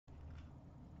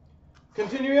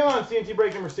Continuing on, CNC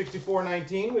break number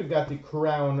 6419, we've got the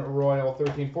Crown Royal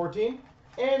 1314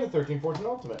 and the 1314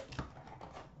 Ultimate.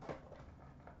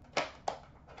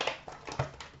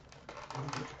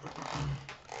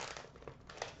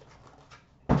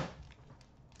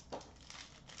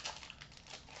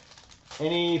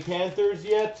 Any Panthers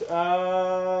yet?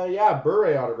 Yeah,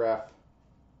 Bure autograph.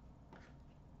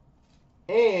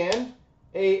 And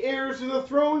a Heirs to the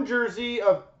Throne jersey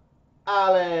of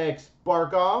Alex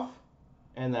Barkov.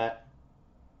 And that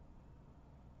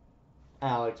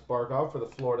Alex Barkov for the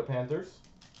Florida Panthers.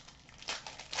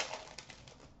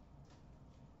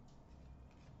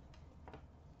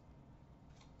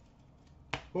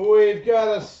 We've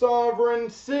got a Sovereign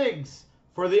Sigs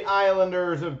for the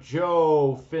Islanders of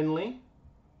Joe Finley.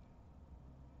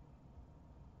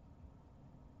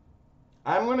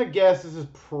 I'm going to guess this is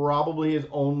probably his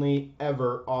only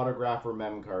ever autograph or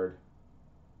mem card.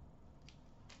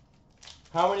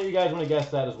 How many of you guys want to guess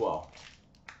that as well?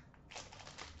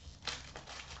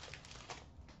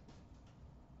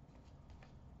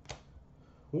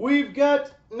 We've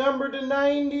got number to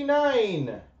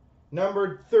 99.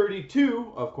 Number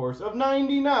 32, of course, of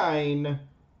 99.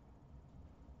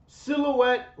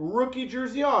 Silhouette rookie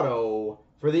jersey auto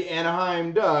for the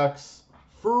Anaheim Ducks,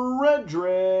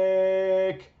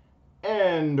 Frederick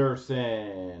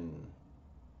Anderson.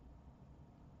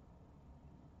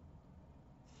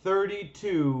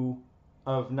 32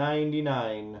 of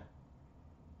 99,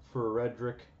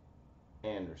 Frederick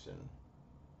Anderson.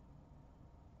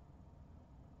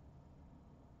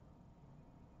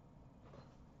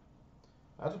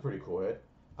 That's a pretty cool hit.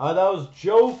 That was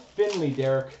Joe Finley,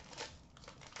 Derek.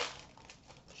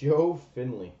 Joe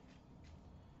Finley.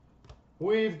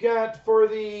 We've got for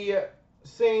the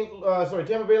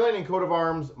Tampa Bay Lightning coat of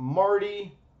arms,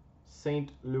 Marty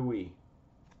St. Louis.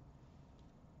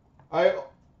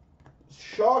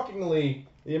 Shockingly,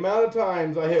 the amount of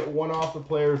times I hit one off the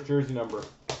player's jersey number.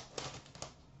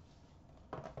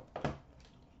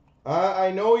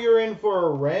 I know you're in for a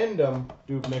random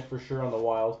Dubnik for sure on the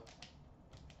Wild.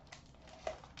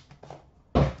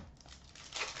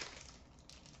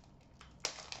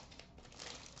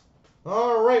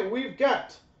 All right, we've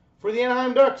got for the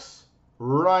Anaheim Ducks,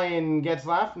 Ryan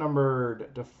Getzlaf,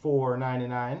 numbered to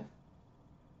 499.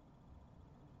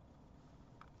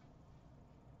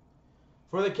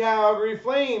 For the Calgary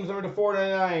Flames, number to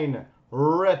 499,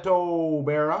 Reto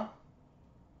Berra.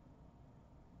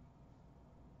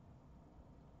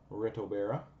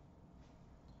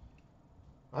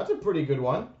 That's a pretty good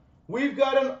one. We've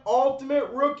got an Ultimate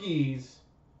Rookies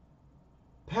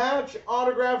patch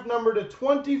autograph number to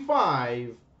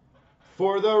 25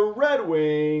 for the Red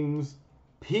Wings,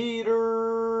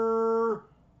 Peter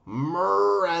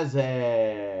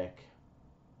Mrazek.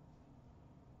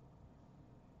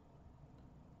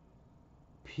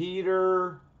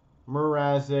 Peter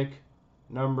Mrazek,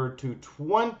 number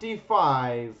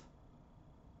 225,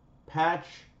 patch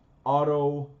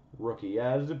auto rookie.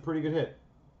 Yeah, that is a pretty good hit.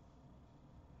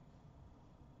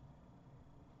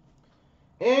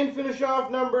 And finish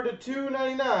off number to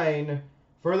 299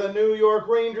 for the New York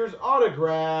Rangers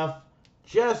autograph,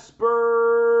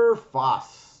 Jesper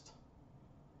Fast.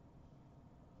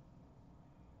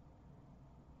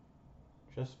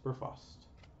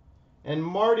 And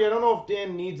Marty, I don't know if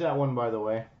Dan needs that one, by the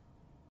way.